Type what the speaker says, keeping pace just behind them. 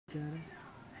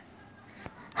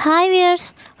Hi viewers,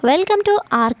 welcome to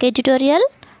RK tutorial.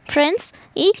 Friends,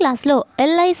 ఈ క్లాస్లో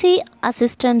LIC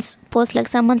assistants పోస్టులకు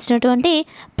సంబంధించినటువంటి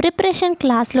ప్రిపరేషన్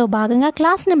క్లాస్లో భాగంగా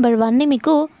క్లాస్ నెంబర్ 1ని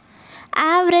మీకు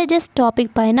యావరేజెస్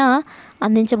టాపిక్ పైన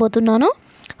అందించబోతున్నాను.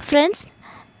 ఫ్రెండ్స్,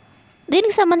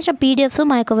 దీనికి సంబంధించిన పీడిఎఫ్స్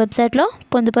మా యొక్క వెబ్సైట్లో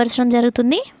పొందుపరచడం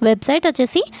జరుగుతుంది. వెబ్సైట్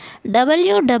వచ్చేసి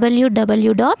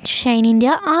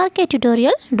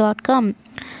www.shineindiarktutorial.com.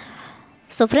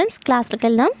 సో ఫ్రెండ్స్, క్లాస్లోకి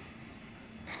వెళ్దాం.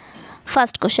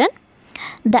 First question.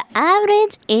 The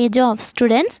average age of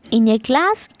students in a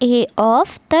class A of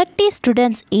 30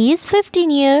 students is 15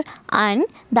 years and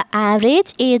the average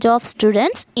age of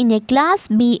students in a class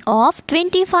B of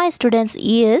 25 students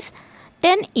is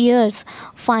 10 years.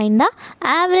 Find the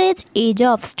average age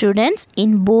of students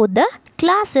in both the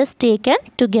classes taken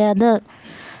together.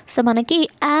 So మనకి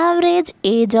average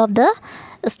age of the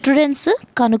students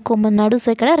కనుక్కోమన్నాడు. So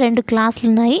ఇక్కడ రెండు క్లాసులు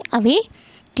ఉన్నాయి, అవి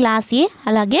class ఏ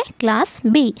అలాగే class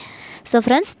B. So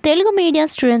friends, Telugu medium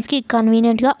స్టూడెంట్స్కి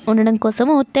కన్వీనియంట్గా ఉండడం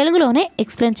కోసము తెలుగులోనే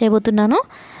ఎక్స్ప్లెయిన్ చేయబోతున్నాను.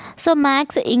 So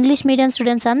maths English medium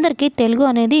students అందరికీ తెలుగు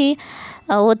అనేది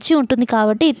వచ్చి ఉంటుంది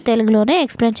కాబట్టి తెలుగులోనే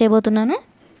ఎక్స్ప్లెయిన్ చేయబోతున్నాను.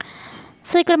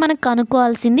 సో ఇక్కడ మనకు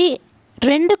కనుక్కోవాల్సింది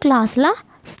రెండు క్లాసుల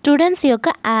స్టూడెంట్స్ యొక్క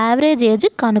యావరేజ్ ఏజ్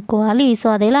కనుక్కోవాలి. సో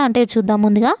అదెలా అంటే చూద్దాం.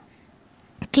 ముందుగా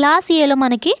క్లాస్ ఏలో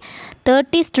మనకి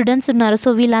 30 స్టూడెంట్స్ ఉన్నారు. సో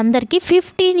వీళ్ళందరికీ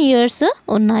 15 ఇయర్స్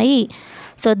ఉన్నాయి.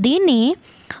 సో దీన్ని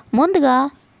ముందుగా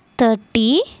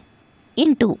 30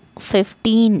 ×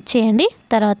 15 చేయండి.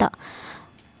 తర్వాత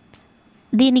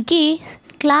దీనికి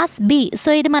క్లాస్ బి, సో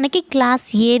ఇది మనకి క్లాస్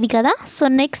ఏది కదా. సో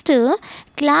నెక్స్ట్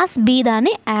క్లాస్ బి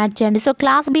దాన్ని యాడ్ చేయండి. సో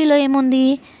క్లాస్ బిలో ఏముంది,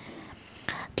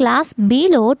 క్లాస్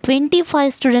బిలో 25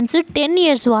 స్టూడెంట్స్ 10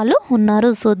 ఇయర్స్ వాళ్ళు ఉన్నారు.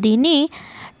 సో దీన్ని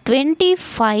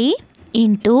 25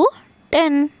 ×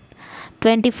 10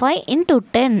 25 ×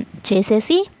 10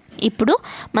 చేసేసి ఇప్పుడు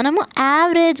మనము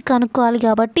యావరేజ్ కనుక్కోవాలి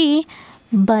కాబట్టి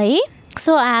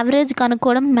సో యావరేజ్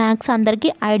కనుక్కోవడం మ్యాథ్స్ అందరికీ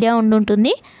ఐడియా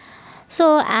ఉండుంటుంది. సో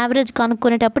యావరేజ్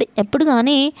కనుక్కునేటప్పుడు ఎప్పుడు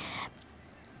కానీ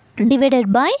డివైడెడ్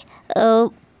బై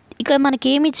ఇక్కడ మనకి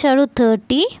ఏమి ఇచ్చాడు,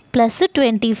 30 +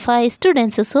 25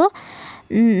 students. So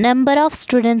number of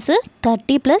students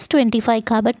 30 + 25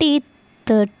 కాబట్టి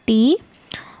 30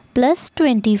 +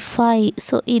 25.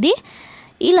 సో ఇది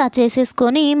ఇలా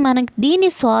చేసేసుకొని మనకి దీన్ని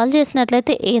సాల్వ్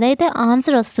చేసినట్లయితే ఏదైతే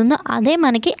ఆన్సర్ వస్తుందో అదే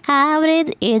మనకి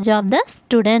average age of the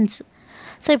students.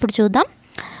 So ఇప్పుడు చూద్దాం.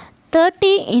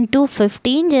 30 ×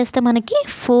 15 చేస్తే మనకి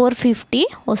 450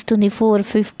 వస్తుంది.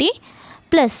 450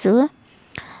 +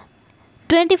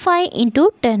 25 ×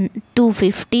 10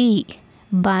 250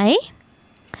 /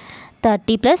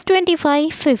 30 + 25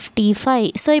 55.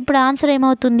 సో ఇప్పుడు ఆన్సర్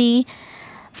ఏమవుతుంది,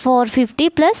 450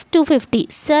 + 250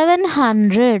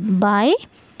 700 /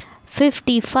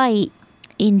 55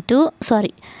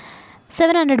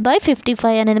 700 /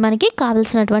 55 అనేది మనకి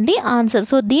కావాల్సినటువంటి ఆన్సర్.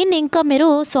 సో దీన్ని ఇంకా మీరు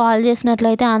సాల్వ్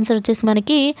చేసినట్లయితే ఆన్సర్ వచ్చేసి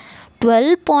మనకి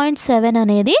 12.7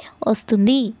 అనేది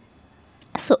వస్తుంది.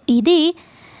 సో ఇది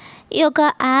ఈ యొక్క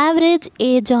average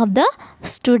age of the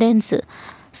students.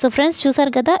 So friends,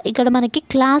 చూసారు కదా, ఇక్కడ మనకి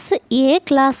క్లాస్ ఏ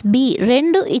క్లాస్ బి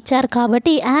రెండు ఇచ్చారు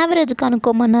కాబట్టి యావరేజ్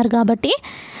కనుక్కోమన్నారు కాబట్టి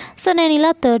సో నేను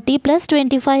ఇలా 30 +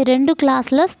 25 రెండు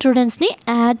క్లాసుల స్టూడెంట్స్ని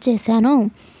యాడ్ చేశాను.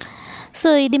 సో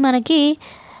ఇది మనకి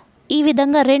ఈ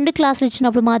విధంగా రెండు క్లాసులు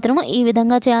ఇచ్చినప్పుడు మాత్రము ఈ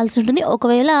విధంగా చేయాల్సి ఉంటుంది.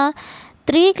 ఒకవేళ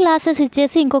 3 క్లాసెస్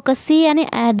ఇచ్చేసి ఇంకొక సి అని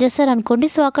యాడ్ చేశారనుకోండి,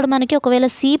 సో అక్కడ మనకి ఒకవేళ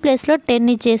సి ప్లేస్లో 10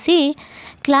 ఇచ్చేసి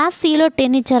క్లాస్ సిలో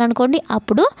 10 ఇచ్చారనుకోండి,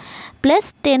 అప్పుడు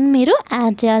 +10 మీరు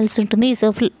యాడ్ చేయాల్సి ఉంటుంది. సో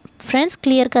ఫ్రెండ్స్,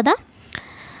 క్లియర్ కదా.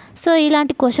 సో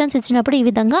ఇలాంటి క్వశ్చన్స్ ఇచ్చినప్పుడు ఈ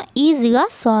విధంగా ఈజీగా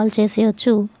సాల్వ్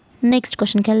చేసేయచ్చు. నెక్స్ట్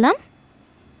క్వశ్చన్కి వెళ్దాం.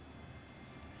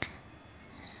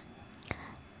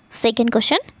 Second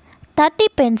question. 30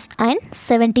 pens and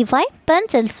 75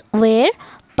 pencils were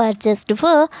purchased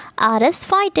for Rs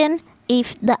 510 if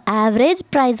the average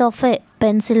price of a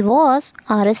pencil was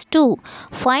Rs 2.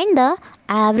 Find the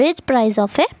average price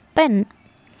of a pen.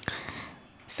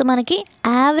 So మనకి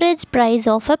average price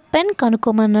of a pen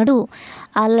కనుక్కోమన్నాడు.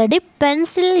 Already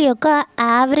pencil యొక్క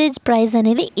average price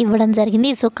అనేది ఇవ్వడం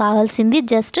జరిగింది. So కావాల్సింది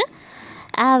just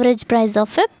average price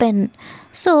of a pen.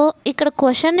 So ఇక్కడ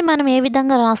క్వశ్చన్ని మనం ఏ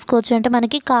విధంగా రాసుకోవచ్చు అంటే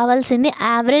మనకి కావాల్సింది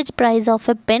average price of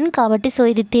a pen కాబట్టి సో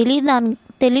ఇది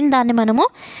తెలియని దాన్ని మనము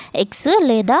ఎక్స్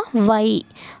లేదా వై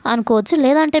అనుకోవచ్చు,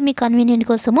 లేదంటే మీ కన్వీనియంట్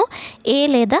కోసము ఏ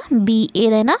లేదా బి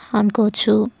ఏదైనా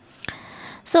అనుకోవచ్చు.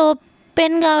 సో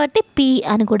పెన్ కాబట్టి పి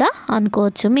అని కూడా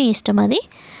అనుకోవచ్చు, మీ ఇష్టం అది.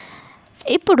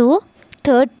 ఇప్పుడు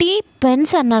 30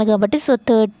 పెన్స్ అన్నాడు కాబట్టి సో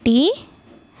 30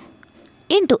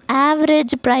 ×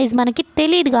 యావరేజ్ ప్రైస్ మనకి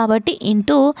తెలియదు కాబట్టి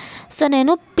సో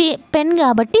నేను పెన్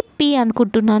కాబట్టి పి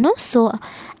అనుకుంటున్నాను. So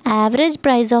average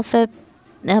price of a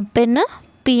pen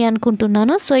P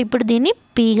అనుకుంటున్నాను. సో ఇప్పుడు దీన్ని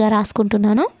పీగా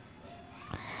రాసుకుంటున్నాను.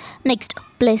 Next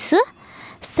plus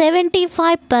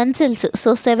 75 pencils. So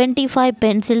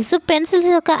 75 pencils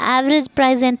యొక్క యావరేజ్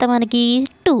ప్రైస్ ఎంత మనకి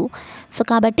 2. సో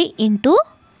కాబట్టి ఇంటూ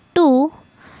 2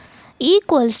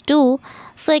 ఈక్వల్స్ టు,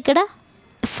 సో ఇక్కడ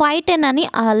 510 అని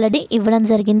ఆల్రెడీ ఇవ్వడం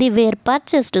జరిగింది. Wear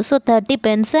purchased, so 30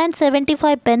 pens and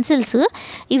 75 pencils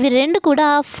ఇవి రెండు కూడా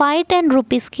 510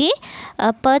 రూపీస్కి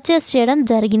పర్చేస్ చేయడం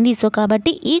జరిగింది. సో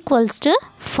కాబట్టి ఈక్వల్స్ టు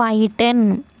 510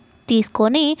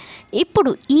 తీసుకొని ఇప్పుడు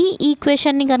ఈ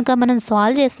ఈక్వేషన్ని కనుక మనం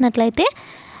సాల్వ్ చేసినట్లయితే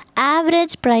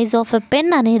average price of a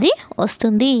pen అనేది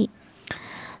వస్తుంది.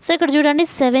 సో ఇక్కడ చూడండి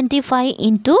 75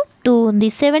 ఇంటూ 2 ఉంది.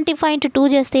 75 ఇంటూ 2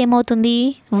 చేస్తే ఏమవుతుంది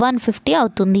 150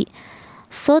 అవుతుంది.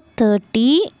 So 30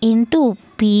 into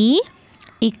P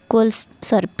equals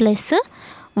plus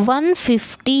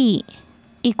 150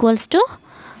 equals to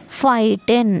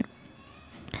 510.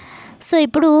 So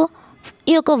ఇప్పుడు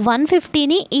ఈ యొక్క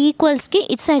 150ని ఈక్వల్స్కి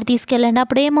ఇటు సైడ్ తీసుకెళ్ళండి.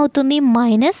 అప్పుడు ఏమవుతుంది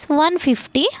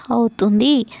 -150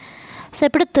 అవుతుంది. సో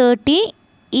ఇప్పుడు 30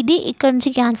 ఇది ఇక్కడ నుంచి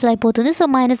క్యాన్సిల్ అయిపోతుంది. సో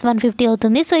 -150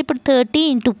 అవుతుంది. సో ఇప్పుడు 30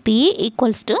 into P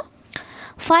equals to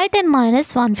 510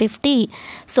 -150.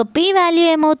 So P value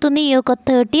ఏమవుతుంది, ఈ యొక్క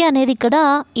 30 అనేది ఇక్కడ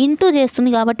ఇంటూ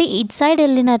చేస్తుంది కాబట్టి ఇటు సైడ్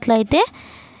వెళ్ళినట్లయితే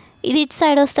ఇది ఇటు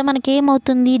సైడ్ వస్తే మనకి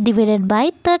ఏమవుతుంది డివైడెడ్ బై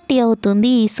 30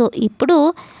 అవుతుంది. సో ఇప్పుడు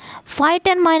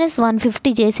 510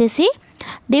 -150 చేసేసి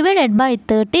డివైడెడ్ బై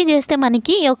 30 చేస్తే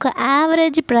మనకి ఈ యొక్క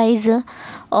average price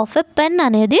of a pen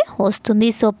అనేది వస్తుంది.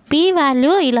 సో పీ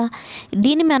వాల్యూ ఇలా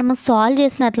దీన్ని మనం సాల్వ్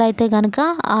చేసినట్లయితే కనుక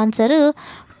ఆన్సర్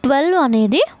 12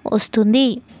 అనేది వస్తుంది.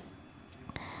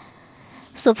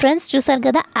 సో ఫ్రెండ్స్ చూసారు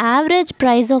కదా, average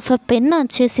price of a pen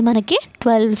వచ్చేసి మనకి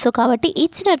 12. సో కాబట్టి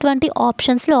ఇచ్చినటువంటి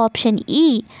ఆప్షన్స్లో ఆప్షన్ ఈ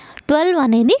 12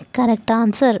 అనేది కరెక్ట్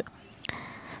ఆన్సర్.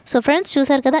 సో ఫ్రెండ్స్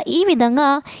చూసారు కదా, ఈ విధంగా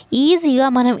ఈజీగా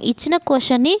మనం ఇచ్చిన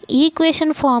క్వశ్చన్ని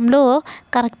ఈక్వేషన్ ఫామ్లో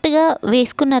కరెక్ట్గా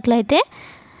వేసుకున్నట్లయితే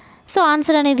సో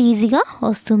ఆన్సర్ అనేది ఈజీగా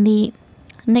వస్తుంది.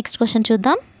 నెక్స్ట్ క్వశ్చన్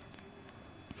చూద్దాం.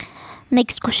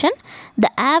 Next question,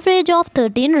 the average of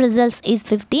 13 results is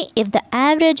 50 if the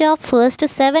average of first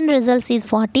 7 results is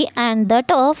 40 and that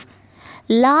of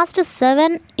last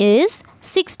 7 is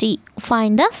 60.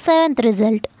 Find the 7th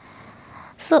result.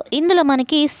 So ఇందులో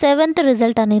మనకి 7th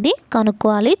రిజల్ట్ అనేది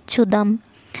కనుక్కోవాలి. చూద్దాం.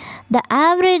 The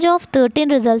average of 13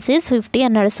 results is 50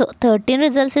 అన్నాడు. So 13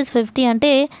 results is 50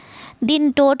 అంటే దీని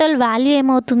total value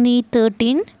ఏమవుతుంది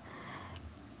 13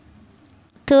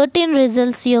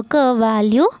 results యొక్క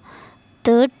వాల్యూ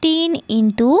 13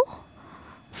 ఇంటూ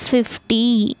 50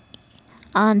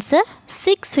 ఆన్సర్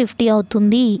 650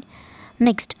 అవుతుంది.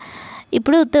 నెక్స్ట్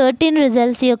ఇప్పుడు 13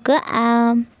 రిజల్ట్స్ యొక్క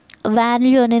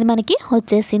వాల్యూ అనేది మనకి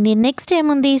వచ్చేసింది. నెక్స్ట్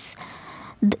ఏముంది,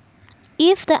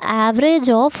 if the average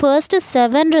of first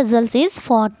 7 results is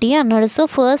 40 అన్నాడు. సో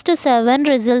ఫస్ట్ 7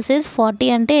 రిజల్ట్స్ ఈజ్ 40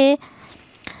 అంటే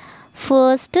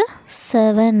ఫస్ట్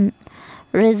 7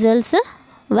 రిజల్ట్స్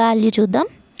వాల్యూ చూద్దాం.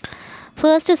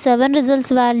 First 7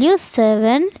 results value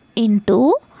 7 into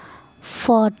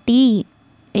 40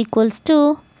 equals to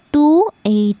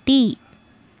 280.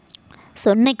 So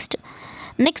next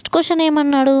question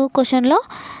ఏమన్నాడు, క్వశ్చన్లో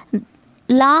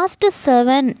last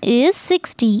 7 is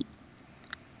 60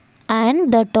 and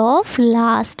that of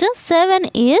last 7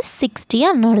 is 60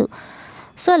 అన్నాడు.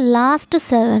 So last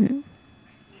 7,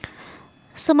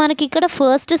 so మనకి ఇక్కడ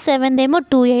first 7 ఏమో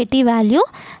 280 value,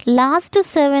 last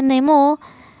 7 ఏమో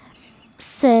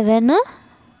 7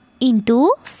 ఇంటూ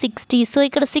 60. సో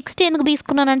ఇక్కడ 60 ఎందుకు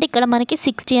తీసుకున్నానంటే ఇక్కడ మనకి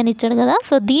 60 అని ఇచ్చాడు కదా,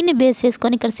 సో దీన్ని బేస్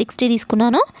చేసుకొని ఇక్కడ 60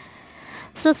 తీసుకున్నాను.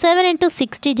 సో 7 ఇంటూ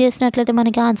 60 చేసినట్లయితే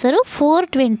మనకి ఆన్సర్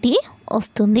 420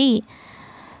 వస్తుంది.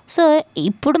 సో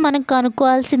ఇప్పుడు మనం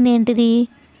కనుక్కోవాల్సింది ఏంటిది,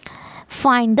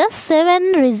 find the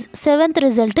 7th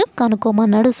result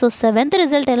కనుక్కోమన్నాడు. So 7th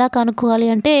result ఎలా కనుక్కోవాలి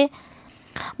అంటే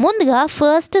ముందుగా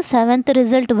ఫస్ట్ 7th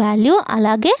రిజల్ట్ వాల్యూ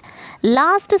అలాగే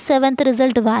లాస్ట్ 7th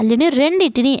రిజల్ట్ వాల్యూని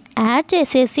రెండింటిని యాడ్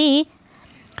చేసేసి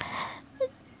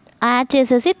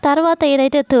తర్వాత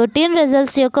ఏదైతే 13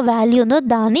 రిజల్ట్స్ యొక్క వాల్యూ ఉందో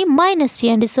దాన్ని మైనస్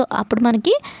చేయండి. సో అప్పుడు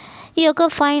మనకి ఈ యొక్క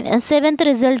 7th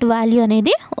రిజల్ట్ వాల్యూ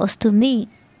అనేది వస్తుంది.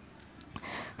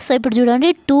 సో ఇప్పుడు చూడండి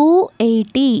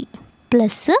 280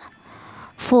 ప్లస్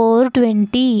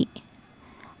 420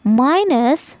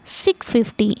 మైనస్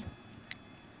 650.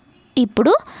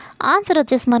 ఇప్పుడు ఆన్సర్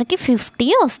వచ్చేసి మనకి 50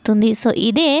 వస్తుంది. సో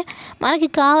ఇదే మనకి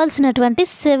కావాల్సినటువంటి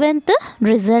 7th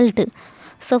రిజల్ట్.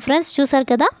 సో ఫ్రెండ్స్ చూసారు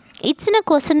కదా, ఇచ్చిన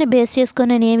క్వశ్చన్ని బేస్ చేసుకొని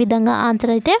నేను ఏ విధంగా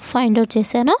ఆన్సర్ అయితే ఫైండ్ అవుట్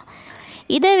చేశానో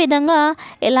ఇదే విధంగా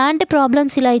ఎలాంటి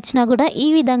ప్రాబ్లమ్స్ ఇలా ఇచ్చినా కూడా ఈ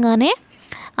విధంగానే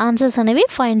ఆన్సర్స్ అనేవి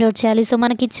ఫైండ్ అవుట్ చేయాలి. సో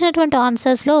మనకి ఇచ్చినటువంటి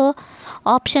ఆన్సర్స్లో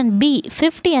ఆప్షన్ బి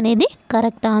 50 అనేది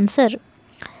కరెక్ట్ ఆన్సర్.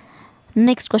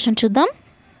 నెక్స్ట్ క్వశ్చన్ చూద్దాం.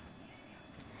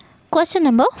 Question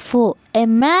number 4. A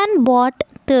man bought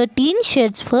 13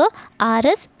 shirts for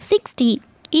Rs 60,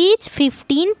 each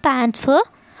 15 pants for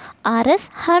Rs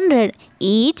 100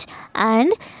 each, and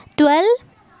 12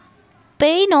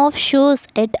 pair of shoes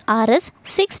at Rs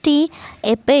 60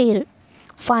 a pair.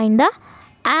 Find the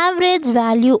average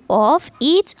value of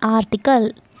each article.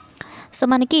 So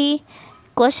మనకి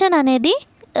question అనేది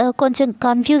కొంచెం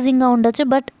కన్ఫ్యూజింగ్గా ఉండొచ్చు,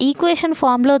 but equation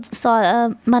ఫామ్లో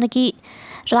మనకి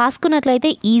రాసుకున్నట్లయితే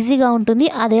ఈజీగా ఉంటుంది.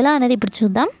 అది ఎలా అనేది ఇప్పుడు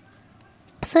చూద్దాం.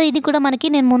 సో ఇది కూడా మనకి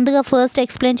నేను ముందుగా ఫస్ట్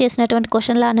ఎక్స్ప్లెయిన్ చేసినటువంటి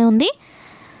క్వశ్చన్ లానే ఉంది.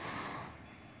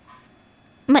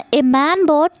 ఏ man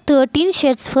bat 13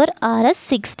 shirts for Rs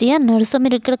 60 అన్నాడు. సో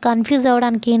మీరు ఇక్కడ కన్ఫ్యూజ్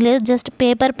అవ్వడానికి ఏం లేదు, జస్ట్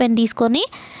పేపర్ పెన్ తీసుకొని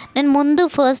నేను ముందు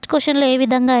ఫస్ట్ క్వశ్చన్లో ఏ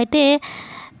విధంగా అయితే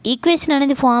ఈక్వేషన్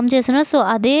అనేది ఫామ్ చేసినా సో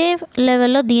అదే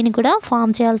లెవెల్లో దీన్ని కూడా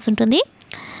ఫామ్ చేయాల్సి ఉంటుంది.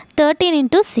 13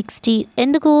 into 60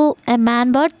 ఎందుకు, ఏ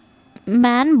మ్యాన్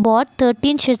బాట్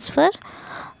 13 షర్ట్స్ ఫర్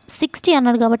 60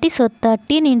 అన్నాడు కాబట్టి సో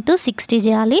 13 into 60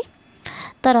 చేయాలి.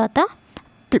 తర్వాత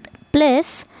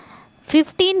ప్లస్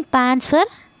 15 ప్యాంట్స్ ఫర్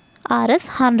Rs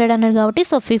 100 అన్నాడు కాబట్టి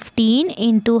so 15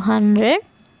 into 100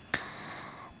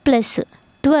 plus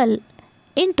 12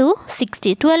 into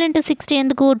 60. 12 into 60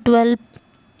 ఎందుకు, 12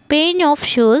 pair of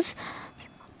shoes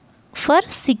for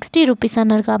 60 rupees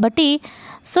అన్నారు కాబట్టి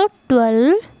సో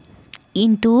 12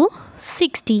 into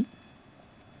 60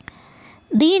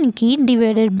 దీనికి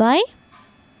డివైడెడ్ బై,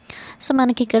 సో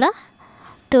మనకి ఇక్కడ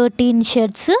 13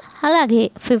 షర్ట్స్ అలాగే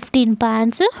 15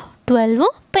 pants 12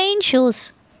 pain shoes.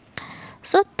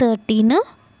 So 13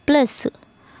 plus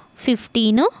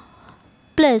 15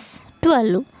 plus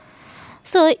 12.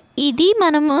 So ఇది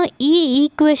మనము ఈ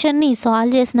ఈక్వేషన్ని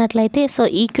సాల్వ్ చేసినట్లయితే, సో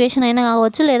ఈక్వేషన్ అయినా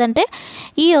కావచ్చు లేదంటే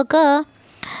ఈ యొక్క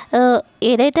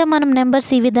ఏదైతే మనం నెంబర్స్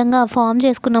ఈ విధంగా ఫామ్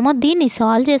చేసుకున్నామో దీన్ని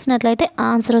సాల్వ్ చేసినట్లయితే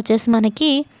ఆన్సర్ వచ్చేసి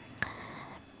మనకి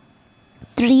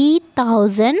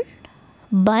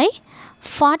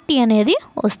 3000/40 అనేది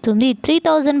వస్తుంది.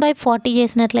 3000/40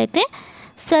 చేసినట్లయితే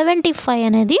 75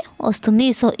 అనేది వస్తుంది.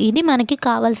 సో ఇది మనకి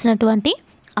కావాల్సినటువంటి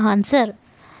ఆన్సర్.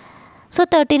 సో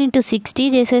 13 into 60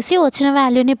 చేసేసి వచ్చిన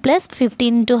వాల్యూని plus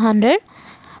 15 into 100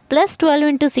 plus 12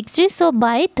 into 60 so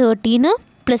by 13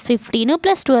 plus 15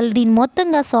 plus 12 దీన్ని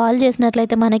మొత్తంగా సాల్వ్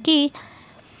చేసినట్లయితే మనకి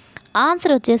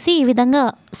ఆన్సర్ వచ్చేసి ఈ విధంగా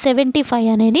 75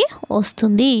 అనేది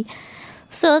వస్తుంది.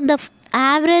 So the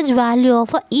average value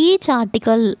of each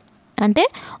article అంటే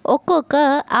ఒక్కొక్క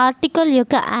ఆర్టికల్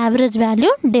యొక్క యావరేజ్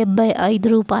వాల్యూ 75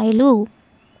 రూపాయలు.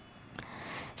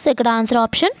 సో ఇక్కడ ఆన్సర్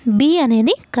ఆప్షన్ బి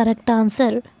అనేది కరెక్ట్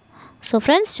ఆన్సర్. సో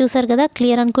ఫ్రెండ్స్ చూసారు కదా,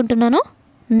 క్లియర్ అనుకుంటున్నాను.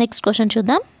 నెక్స్ట్ క్వశ్చన్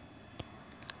చూద్దాం.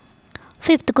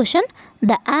 5th question,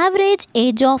 the average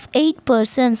age of 8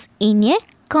 persons in a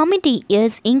committee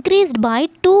is increased by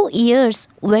 2 years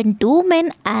when 2 men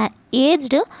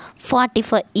aged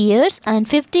 45 years and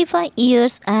 55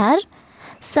 years are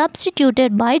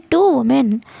substituted by 2 women.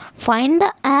 Find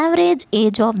the average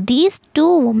age of these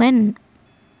 2 women.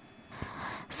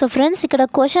 So friends ఇక్కడ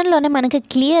క్వశ్చన్లోనే మనకి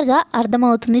క్లియర్గా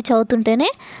అర్థమవుతుంది చదువుతుంటేనే.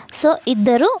 So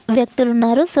ఇద్దరు వ్యక్తులు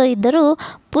ఉన్నారు, so ఇద్దరు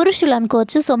పురుషులు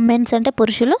అనుకోవచ్చు. సో మెన్స్ అంటే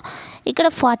పురుషులు. ఇక్కడ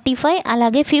 45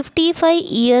 అలాగే 55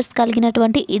 ఇయర్స్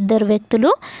కలిగినటువంటి ఇద్దరు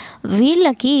వ్యక్తులు.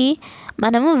 వీళ్ళకి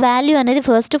మనము వాల్యూ అనేది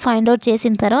ఫస్ట్ ఫైండ్ అవుట్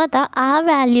చేసిన తర్వాత ఆ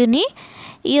వాల్యూని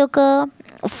ఈ యొక్క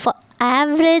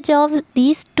యావరేజ్ ఆఫ్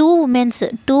దీస్ 2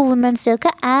 ఉమెన్స్ యొక్క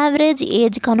యావరేజ్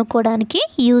ఏజ్ కనుక్కోవడానికి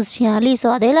యూజ్ చేయాలి. సో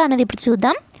అదేలా అనేది ఇప్పుడు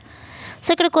చూద్దాం. సో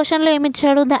ఇక్కడ క్వశ్చన్లో ఏమి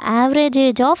ఇచ్చాడు, the average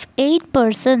age of 8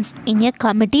 persons in a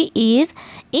committee is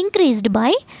increased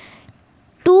by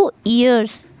 2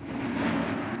 years.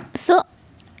 So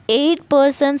 8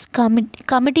 persons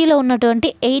కమిటీలో ఉన్నటువంటి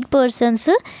 8 persons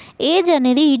ఏజ్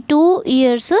అనేది ఈ 2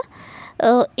 years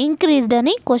ఇంక్రీజ్డ్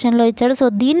అని క్వశ్చన్లో ఇచ్చాడు. సో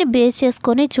దీన్ని బేస్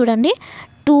చేసుకొని చూడండి,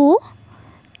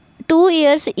 2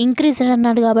 years ఇంక్రీజ్డ్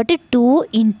అన్నాడు కాబట్టి 2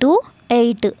 into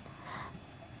 8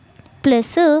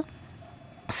 ప్లస్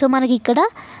సో మనకి ఇక్కడ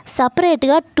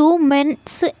సపరేట్గా 2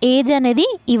 men's ఏజ్ అనేది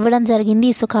ఇవ్వడం జరిగింది.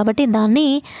 సో కాబట్టి దాన్ని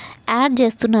యాడ్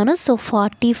చేస్తున్నాను. సో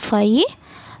 45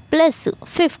 ప్లస్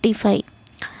 55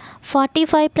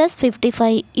 ప్లస్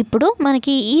 55 ఇప్పుడు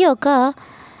మనకి ఈ యొక్క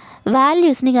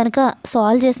వాల్యూస్ని కనుక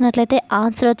సాల్వ్ చేసినట్లయితే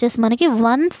ఆన్సర్ వచ్చేసి మనకి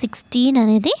 116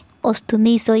 అనేది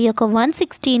వస్తుంది. సో ఈ యొక్క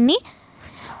 116ని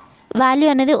వాల్యూ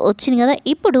అనేది వచ్చింది కదా.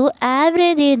 ఇప్పుడు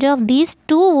average age of these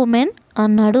 2 women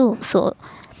అన్నాడు.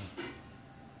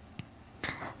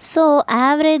 So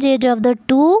average age of the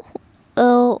 2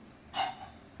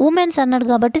 women's అన్నాడు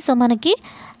కాబట్టి సో మనకి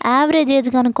యావరేజ్ ఏజ్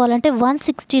కనుక్కోవాలంటే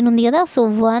 116 ఉంది కదా. సో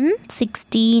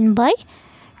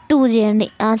 116/2 చేయండి.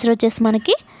 ఆన్సర్ వచ్చేసి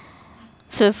మనకి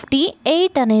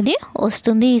 58 అనేది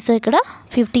వస్తుంది. సో ఇక్కడ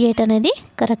 58 అనేది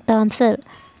కరెక్ట్ ఆన్సర్.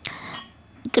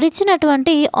 ఇక్కడ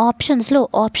ఇచ్చినటువంటి ఆప్షన్స్లో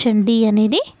ఆప్షన్ డి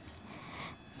అనేది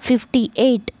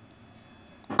 58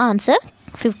 ఆన్సర్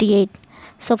 58.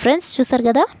 సో ఫ్రెండ్స్ చూసారు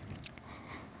కదా.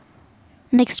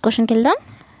 నెక్స్ట్ క్వశ్చన్కి వెళ్దాం.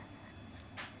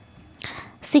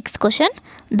 6th question.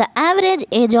 The average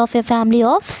age of a family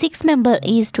of 6 members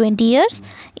is 20 years.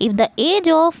 If the age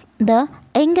of the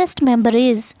youngest member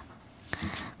is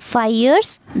 5 years,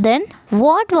 then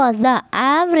what was the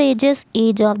average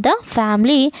age of the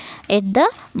family at the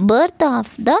birth of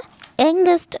the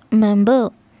youngest member?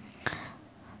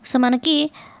 So మనకి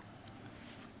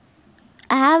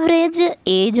average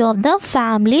age of the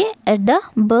family at the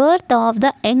birth of the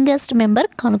youngest member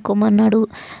కనుక్కోమన్నాడు.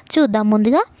 చూద్దాం.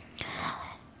 ముందుగా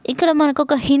ఇక్కడ మనకు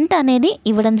ఒక hint అనేది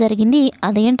ఇవ్వడం జరిగింది.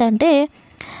 అదేంటంటే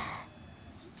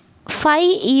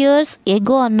 5 years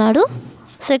ఎగో అన్నాడు.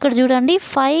 సో ఇక్కడ చూడండి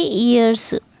 5 years.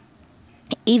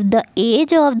 If the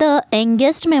age of the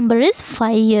youngest member is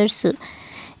 5 years,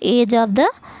 age of the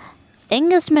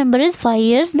youngest member is 5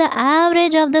 years, the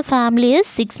average of the family is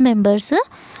 6 members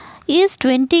is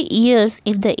 20 years.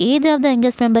 If the age of the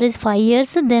youngest member is 5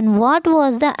 years, then what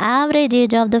was the average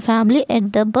age of the family at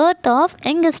the birth of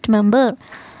youngest member?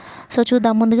 So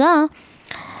చూద్దాం. ముందుగా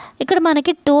ఇక్కడ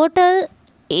మనకి total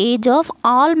age of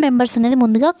all members అనేది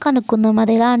ముందుగా కనుక్కుందాం.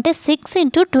 అది ఎలా అంటే 6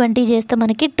 × 20 చేస్తే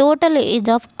మనకి total age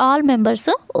of all members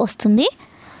వస్తుంది.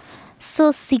 సో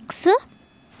 6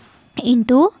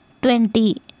 × 20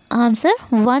 ఆన్సర్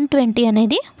 120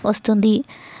 అనేది వస్తుంది.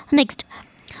 నెక్స్ట్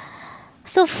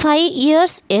సో 5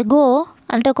 years ఎగో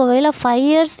అంటే ఒకవేళ 5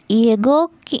 years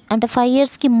ఎగోకి అంటే 5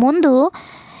 yearsకి ముందు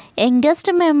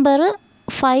యంగెస్ట్ మెంబర్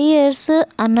 5 years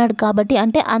అన్నాడు కాబట్టి,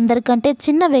 అంటే అందరికంటే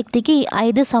చిన్న వ్యక్తికి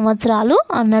 5 సంవత్సరాలు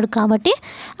అన్నాడు కాబట్టి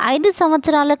 5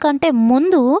 సంవత్సరాల కంటే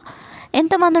ముందు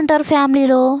ఎంతమంది ఉంటారు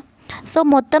ఫ్యామిలీలో? సో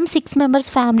మొత్తం 6 members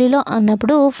ఫ్యామిలీలో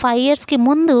అన్నప్పుడు 5 yearsకి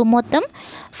ముందు మొత్తం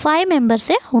 5 members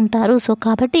ఉంటారు. సో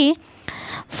కాబట్టి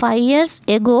 5 years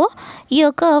ఎగో ఈ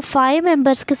యొక్క 5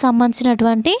 membersకి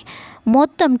సంబంధించినటువంటి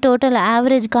మొత్తం టోటల్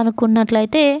యావరేజ్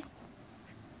కనుక్కున్నట్లయితే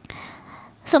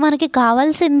సో మనకి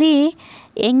కావాల్సింది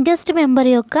యంగెస్ట్ మెంబర్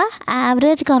యొక్క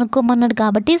యావరేజ్ కనుక్కోమన్నాడు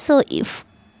కాబట్టి, సో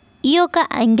ఈ యొక్క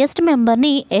యంగెస్ట్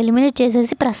మెంబర్ని ఎలిమినేట్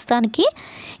చేసేసి ప్రస్తుతానికి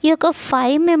ఈ యొక్క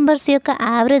 5 members యొక్క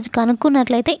యావరేజ్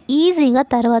కనుక్కున్నట్లయితే ఈజీగా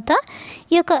తర్వాత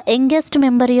ఈ యొక్క యంగెస్ట్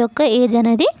మెంబర్ యొక్క ఏజ్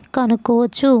అనేది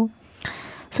కనుక్కోవచ్చు.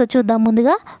 సో చూద్దాం.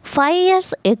 ముందుగా 5 years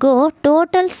ago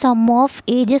total some of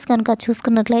ages కనుక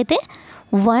చూసుకున్నట్లయితే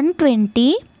 120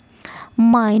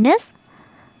 మైనస్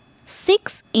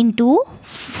 6 ×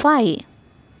 5.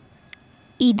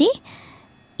 ఇది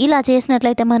ఇలా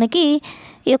చేసినట్లయితే మనకి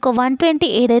ఈ యొక్క 120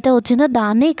 ఏదైతే వచ్చిందో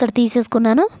దాన్ని ఇక్కడ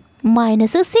తీసేసుకున్నాను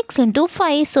మైనస్ 6 ×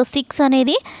 5. సో 6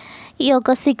 అనేది ఈ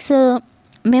యొక్క 6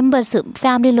 members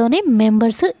ఫ్యామిలీలోని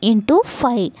మెంబర్స్ ఇంటూ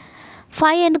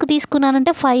 5 ఎందుకు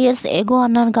తీసుకున్నానంటే 5 years ఎగో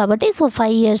అన్నాను కాబట్టి, సో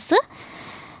 5 years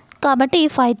కాబట్టి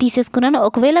 5 తీసేసుకున్నాను.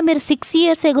 ఒకవేళ మీరు 6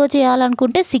 years ఎగో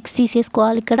చేయాలనుకుంటే 6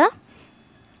 తీసేసుకోవాలి ఇక్కడ.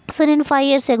 సో నేను 5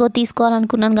 years ఎగో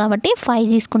తీసుకోవాలనుకున్నాను కాబట్టి 5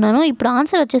 తీసుకున్నాను. ఇప్పుడు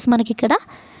ఆన్సర్ వచ్చేసి మనకి ఇక్కడ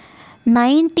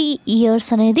 90 years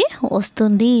అనేది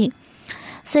వస్తుంది.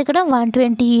 సో ఇక్కడ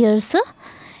 120 years,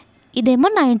 ఇదేమో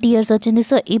 90 years వచ్చింది.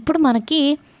 సో ఇప్పుడు మనకి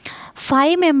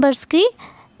 5 membersకి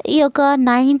ఈ యొక్క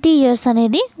 90 years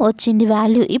అనేది వచ్చింది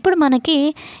వాల్యూ. ఇప్పుడు మనకి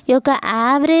ఈ యొక్క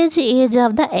average age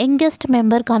of the youngest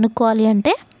member కనుక్కోవాలి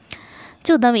అంటే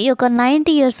చూద్దాం. ఈ యొక్క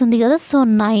 90 years ఉంది కదా, సో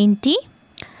 90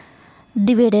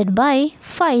 డివైడెడ్ బై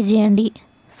 5 చేయండి.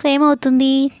 సో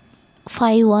ఏమవుతుంది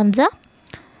 5 1s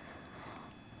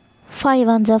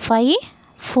 5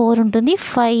 4 ఉంటుంది,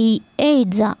 5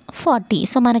 8s 40.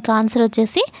 సో మనకి ఆన్సర్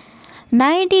వచ్చేసి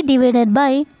 90 డివైడెడ్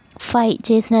బై 5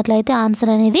 చేసినట్లయితే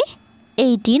ఆన్సర్ అనేది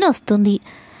 18 వస్తుంది.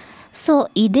 సో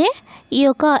ఇదే ఈ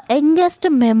యొక్క యంగెస్ట్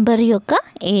మెంబర్ యొక్క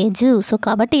ఏజ్. సో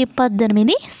కాబట్టి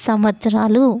 18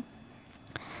 సంవత్సరాలు.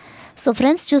 సో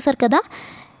ఫ్రెండ్స్ చూసారు కదా,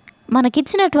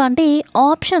 మనకిచ్చినటువంటి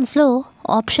ఆప్షన్స్లో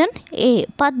ఆప్షన్ ఏ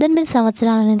 18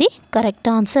 సంవత్సరాలు అనేది correct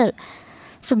answer.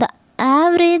 So the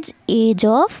average age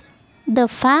of the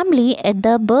family at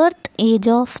the birth age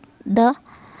of the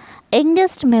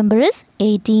youngest member is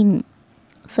 18.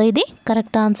 So ఇది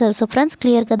correct answer. So friends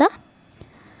clear కదా.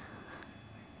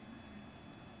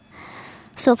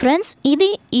 సో ఫ్రెండ్స్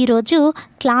ఇది ఈరోజు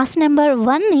క్లాస్ నెంబర్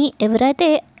 1ని ఎవరైతే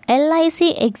LIC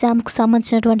ఎగ్జామ్స్కి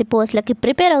సంబంధించినటువంటి పోస్టులకి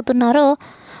ప్రిపేర్ అవుతున్నారో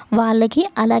వాళ్ళకి,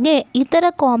 అలాగే ఇతర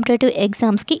కాంపిటేటివ్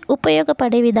ఎగ్జామ్స్కి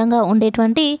ఉపయోగపడే విధంగా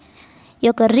ఉండేటువంటి ఈ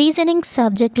యొక్క రీజనింగ్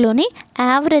సబ్జెక్ట్లోని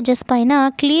యావరేజెస్ పైన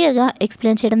క్లియర్గా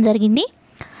ఎక్స్ప్లెయిన్ చేయడం జరిగింది.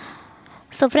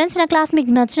 సో ఫ్రెండ్స్ నా క్లాస్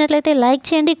మీకు నచ్చినట్లయితే లైక్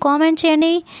చేయండి, కామెంట్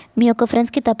చేయండి, మీ యొక్క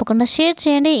ఫ్రెండ్స్కి తప్పకుండా షేర్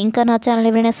చేయండి. ఇంకా నా ఛానల్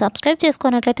ఎవరైనా సబ్స్క్రైబ్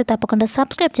చేసుకున్నట్లయితే తప్పకుండా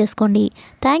సబ్స్క్రైబ్ చేసుకోండి.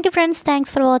 Thank you friends,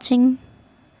 thanks for watching.